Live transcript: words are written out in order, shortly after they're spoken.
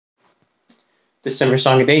December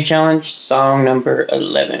Song a Day Challenge, song number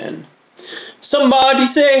 11. Somebody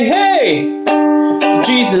say, hey!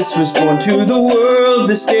 Jesus was born to the world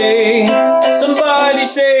this day. Somebody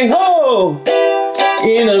say, ho!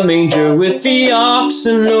 In a manger with the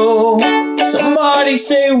oxen low. Somebody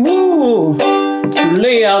say, woo! To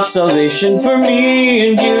lay out salvation for me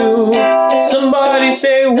and you. Somebody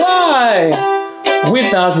say, why?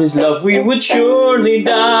 Without his love we would surely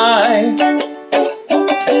die.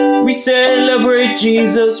 We celebrate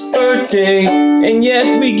Jesus' birthday, and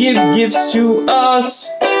yet we give gifts to us.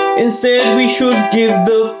 Instead we should give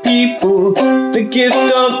the people the gift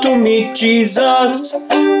of to meet Jesus.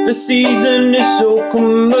 The season is so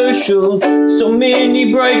commercial, so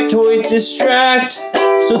many bright toys distract.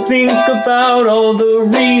 So think about all the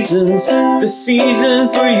reasons, the season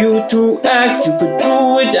for you to act. You could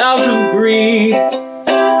do it out of greed,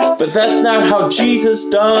 but that's not how Jesus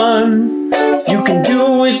done. You can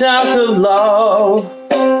do it out of love,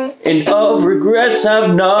 and of regrets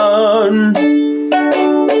have none.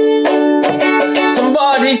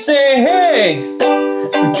 Somebody say, hey!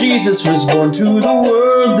 Jesus was born to the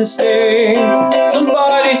world this day.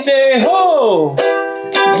 Somebody say, ho!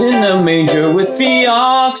 In a manger with the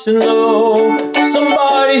oxen low.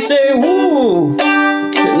 Somebody say, woo!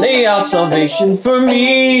 To lay out salvation for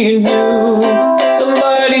me and you.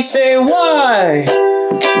 Somebody say, why?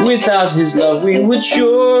 Without his love we would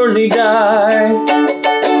surely die.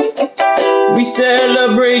 We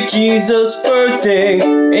celebrate Jesus' birthday,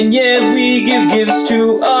 and yet we give gifts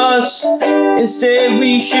to us. Instead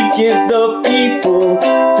we should give the people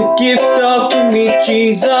the gift of to meet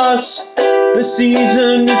Jesus. The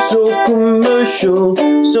season is so commercial,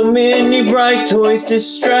 so many bright toys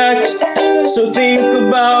distract. So think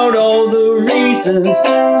about all the reasons,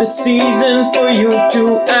 the season for you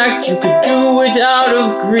to act. You could do it out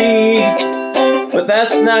of greed, but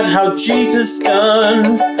that's not how Jesus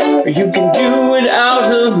done. You can do it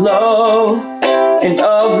out of love, and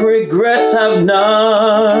of regrets have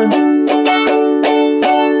none.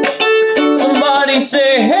 Somebody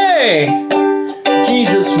say, hey!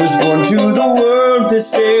 Jesus was born to the world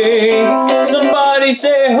this day. Somebody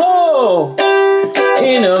say, ho!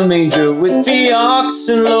 In a manger with the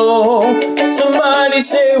oxen low. Somebody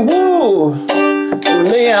say, woo! To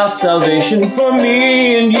lay out salvation for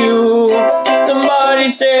me and you. Somebody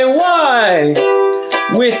say, why?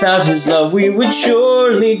 Without his love we would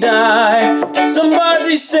surely die.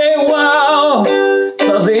 Somebody say, wow!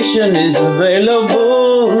 Salvation is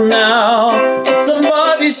available now.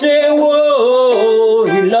 Somebody say, whoa!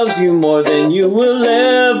 He loves you more than you will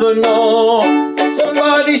ever know.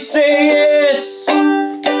 Somebody say, yes!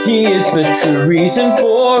 He is the true reason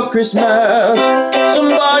for Christmas.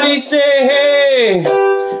 Somebody say, hey!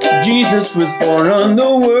 Jesus was born on the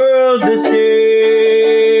world this day.